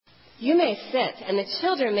You may sit, and the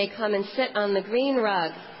children may come and sit on the green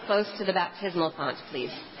rug close to the baptismal font, please.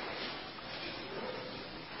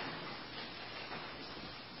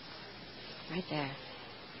 Right there.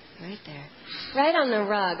 Right there. Right on the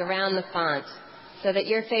rug around the font, so that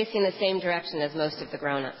you're facing the same direction as most of the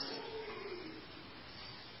grown-ups.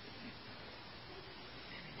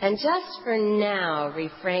 And just for now,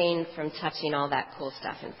 refrain from touching all that cool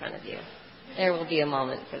stuff in front of you. There will be a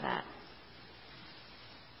moment for that.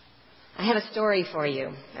 I have a story for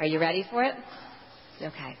you. Are you ready for it?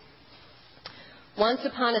 Okay. Once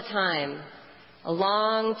upon a time, a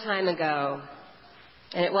long time ago,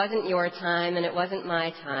 and it wasn't your time and it wasn't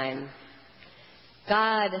my time,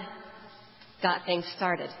 God got things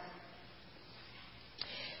started.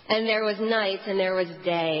 And there was night and there was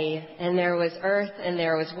day, and there was earth and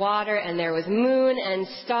there was water, and there was moon and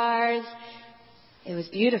stars. It was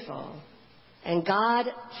beautiful. And God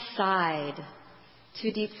sighed,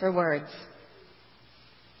 too deep for words.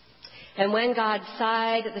 And when God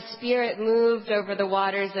sighed, the Spirit moved over the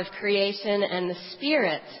waters of creation, and the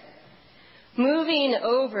Spirit, moving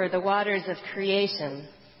over the waters of creation,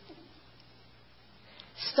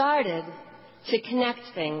 started to connect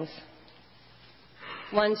things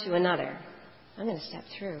one to another. I'm going to step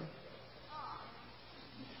through.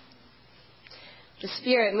 The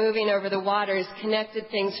Spirit moving over the waters connected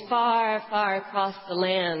things far, far across the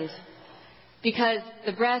land, because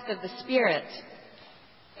the breath of the Spirit,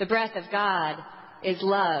 the breath of God, is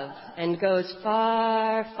love and goes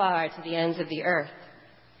far, far to the ends of the earth.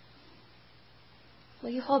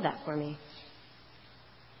 Will you hold that for me?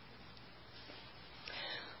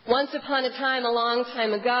 Once upon a time, a long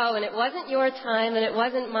time ago, and it wasn't your time and it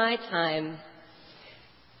wasn't my time.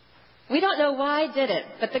 We don't know why God did it,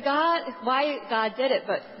 but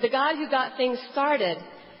the God who got things started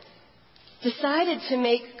decided to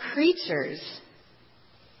make creatures.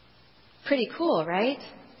 Pretty cool, right?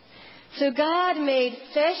 So God made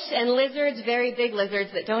fish and lizards, very big lizards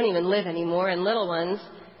that don't even live anymore, and little ones,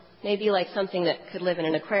 maybe like something that could live in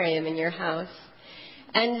an aquarium in your house.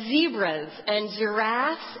 And zebras, and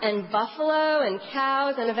giraffes, and buffalo, and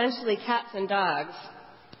cows, and eventually cats and dogs.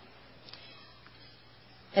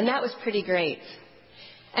 And that was pretty great.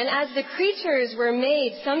 And as the creatures were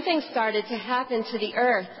made, something started to happen to the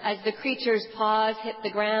earth as the creatures' paws hit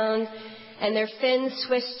the ground and their fins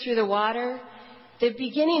swished through the water. The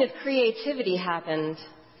beginning of creativity happened,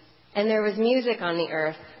 and there was music on the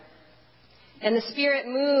earth. And the Spirit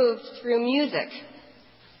moved through music.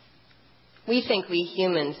 We think we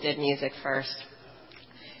humans did music first.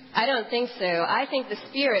 I don't think so. I think the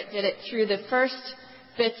Spirit did it through the first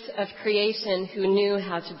bits of creation who knew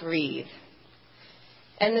how to breathe.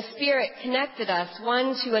 And the Spirit connected us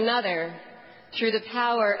one to another through the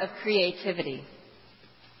power of creativity.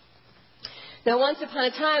 Now, once upon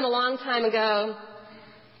a time, a long time ago,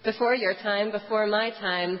 before your time, before my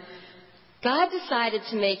time, God decided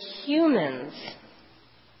to make humans.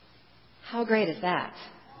 How great is that?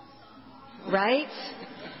 Right?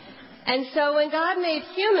 And so when God made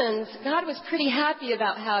humans, God was pretty happy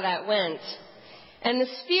about how that went. And the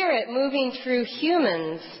Spirit moving through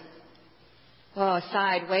humans,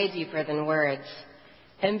 sighed way deeper than words,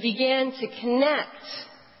 and began to connect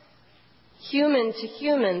human to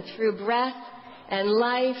human through breath and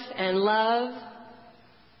life and love.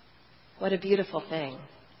 What a beautiful thing.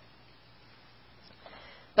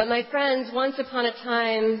 But my friends, once upon a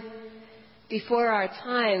time, before our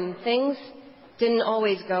time, things didn't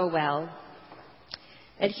always go well.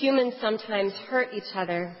 And humans sometimes hurt each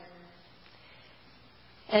other.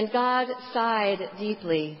 And God sighed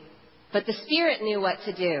deeply. But the Spirit knew what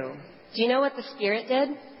to do. Do you know what the Spirit did?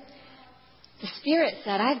 The Spirit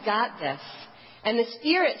said, I've got this. And the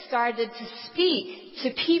Spirit started to speak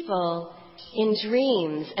to people in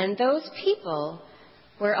dreams. And those people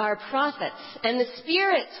were our prophets. And the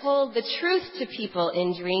Spirit told the truth to people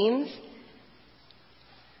in dreams.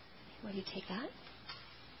 Will you take that?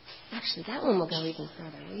 Actually, that one will go even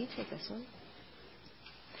further. Will you take this one?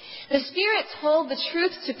 The Spirit told the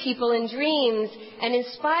truth to people in dreams and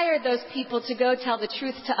inspired those people to go tell the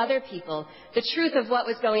truth to other people, the truth of what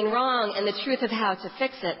was going wrong and the truth of how to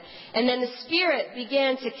fix it. And then the Spirit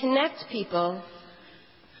began to connect people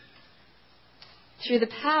through the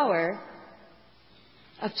power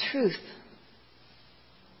of truth.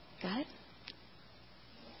 Got it?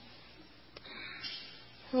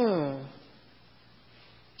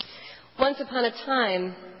 Once upon a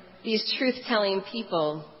time, these truth-telling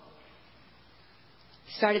people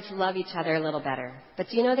started to love each other a little better. But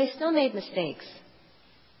do you know, they still made mistakes.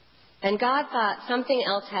 And God thought something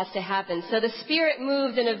else has to happen. So the Spirit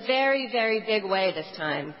moved in a very, very big way this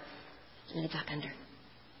time. I'm going to duck under.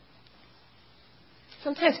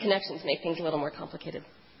 Sometimes connections make things a little more complicated.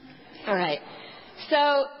 All right.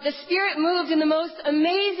 So the Spirit moved in the most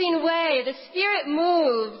amazing way. The Spirit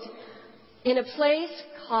moved in a place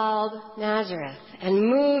called Nazareth and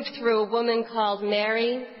moved through a woman called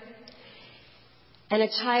Mary. And a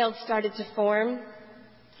child started to form.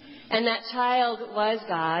 And that child was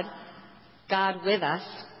God, God with us.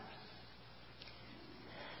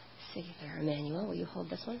 Let's see there, Emmanuel, will you hold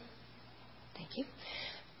this one? Thank you.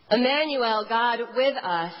 Emmanuel, God with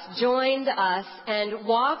us, joined us and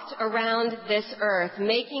walked around this earth,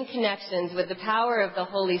 making connections with the power of the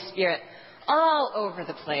Holy Spirit all over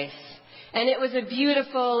the place. And it was a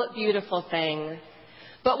beautiful, beautiful thing.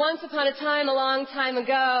 But once upon a time, a long time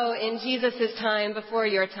ago, in Jesus' time, before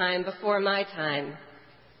your time, before my time,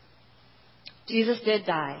 Jesus did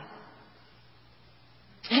die.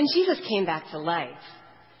 And Jesus came back to life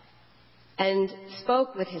and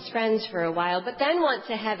spoke with his friends for a while, but then went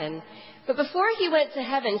to heaven. But before he went to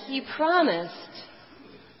heaven, he promised...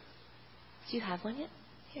 Do you have one yet?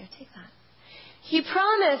 Here, take that. He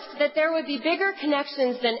promised that there would be bigger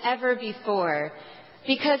connections than ever before,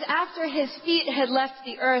 because after his feet had left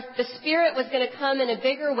the earth, the Spirit was going to come in a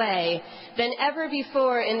bigger way than ever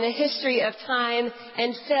before in the history of time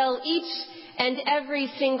and fill each and every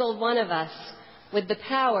single one of us with the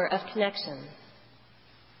power of connection.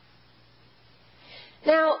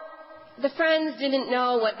 Now, the friends didn't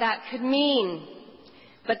know what that could mean,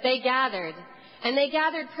 but they gathered. And they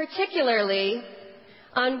gathered particularly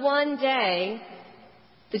on one day,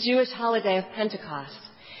 the Jewish holiday of Pentecost.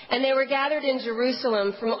 And they were gathered in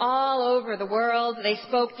Jerusalem from all over the world. They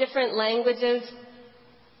spoke different languages.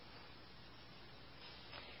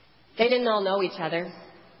 They didn't all know each other.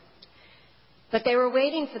 But they were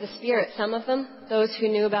waiting for the Spirit, some of them, those who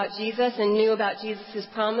knew about Jesus and knew about Jesus'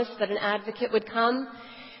 promise that an advocate would come.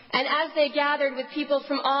 And as they gathered with people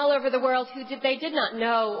from all over the world who they did not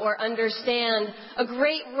know or understand, a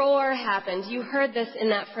great roar happened. You heard this in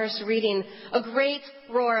that first reading. A great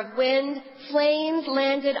roar of wind. Flames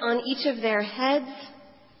landed on each of their heads.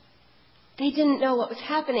 They didn't know what was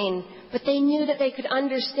happening, but they knew that they could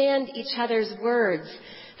understand each other's words.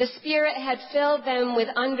 The Spirit had filled them with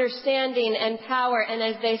understanding and power, and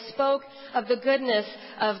as they spoke of the goodness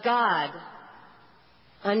of God,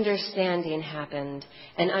 understanding happened,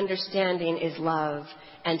 and understanding is love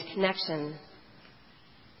and connection.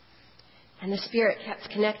 And the Spirit kept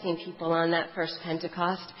connecting people on that first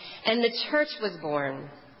Pentecost, and the church was born.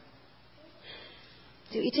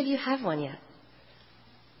 Do each of you have one yet?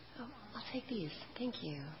 Oh, I'll take these. Thank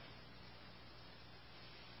you.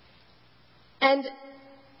 And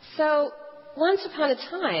so, once upon a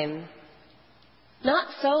time, not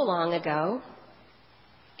so long ago,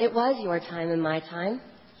 it was your time and my time.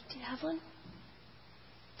 Do you have one?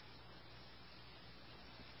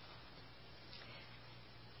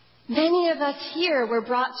 Many of us here were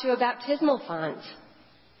brought to a baptismal font.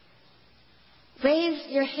 Raise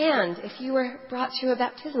your hand if you were brought to a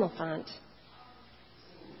baptismal font.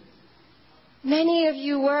 Many of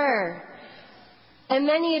you were. And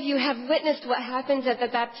many of you have witnessed what happens at the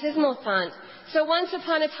baptismal font. So once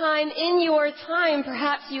upon a time, in your time,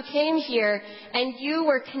 perhaps you came here and you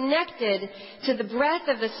were connected to the breath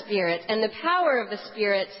of the Spirit and the power of the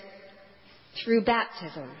Spirit through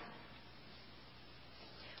baptism.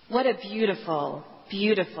 What a beautiful,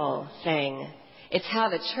 beautiful thing. It's how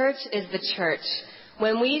the church is the church.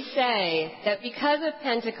 When we say that because of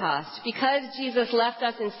Pentecost, because Jesus left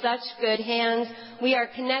us in such good hands, we are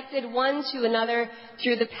connected one to another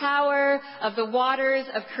through the power of the waters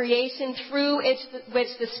of creation through which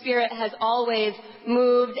the Spirit has always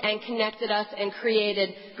moved and connected us and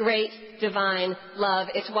created great divine love.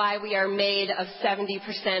 It's why we are made of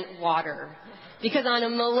 70% water. Because on a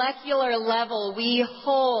molecular level, we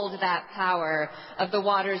hold that power of the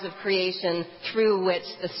waters of creation through which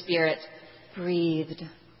the Spirit breathed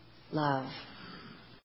love.